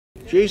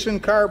Jason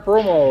Carr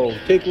promo,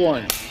 take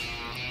one.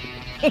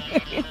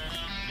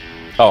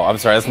 Oh, I'm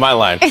sorry, that's my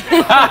line.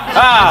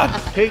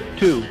 Take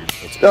two.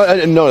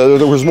 No,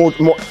 there was more.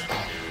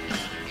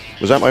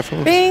 Was that my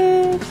phone?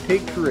 Bing.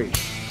 Take three.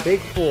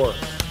 Take four.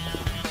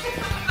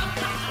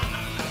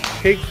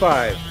 Take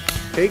five.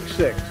 Take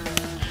six.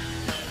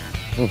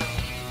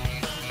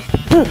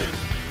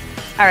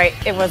 All right,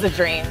 it was a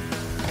dream.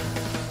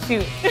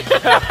 Shoot.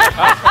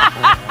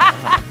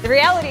 The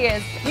reality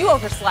is, you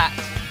overslept.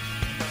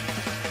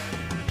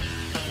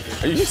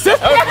 Are you serious?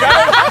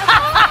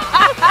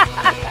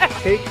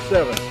 Take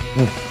seven.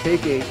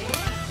 Take eight.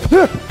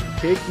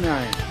 Take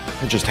nine.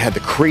 I just had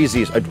the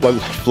craziest. I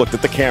looked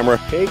at the camera.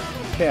 Take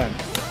 10.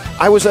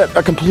 I was at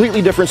a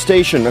completely different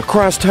station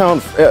across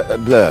town.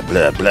 Blah,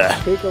 blah,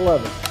 blah. Take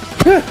 11.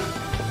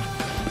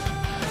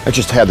 I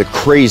just had the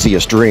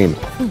craziest dream.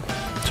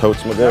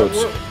 Totes my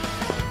goats.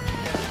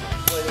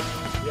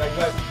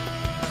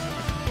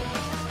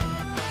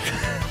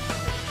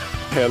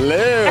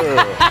 Hello.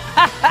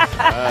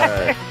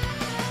 Right.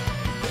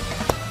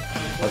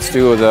 Let's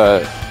do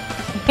the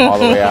all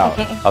the way out.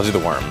 I'll do the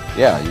worm.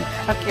 Yeah.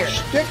 Up here.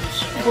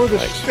 Sticks for the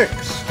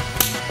sticks.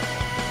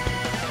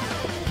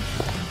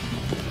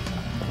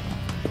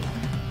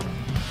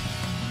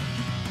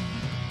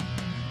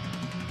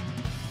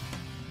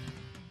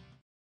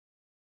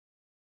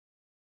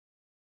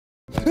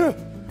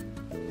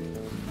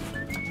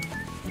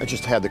 I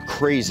just had the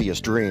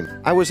craziest dream.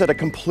 I was at a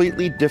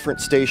completely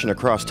different station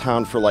across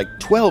town for like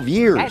 12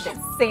 years. I had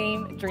the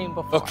same dream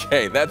before.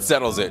 Okay, that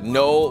settles it.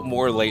 No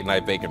more late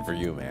night bacon for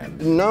you, man.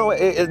 No,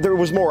 there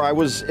was more. I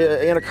was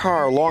in a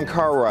car, a long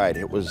car ride.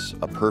 It was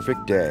a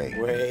perfect day.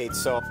 Wait,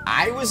 so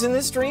I was in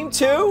this dream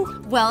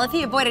too? Well, if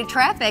he avoided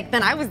traffic,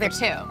 then I was there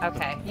too.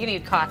 Okay, you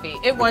need coffee.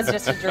 It was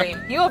just a dream.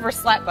 You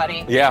overslept,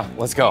 buddy. Yeah,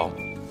 let's go.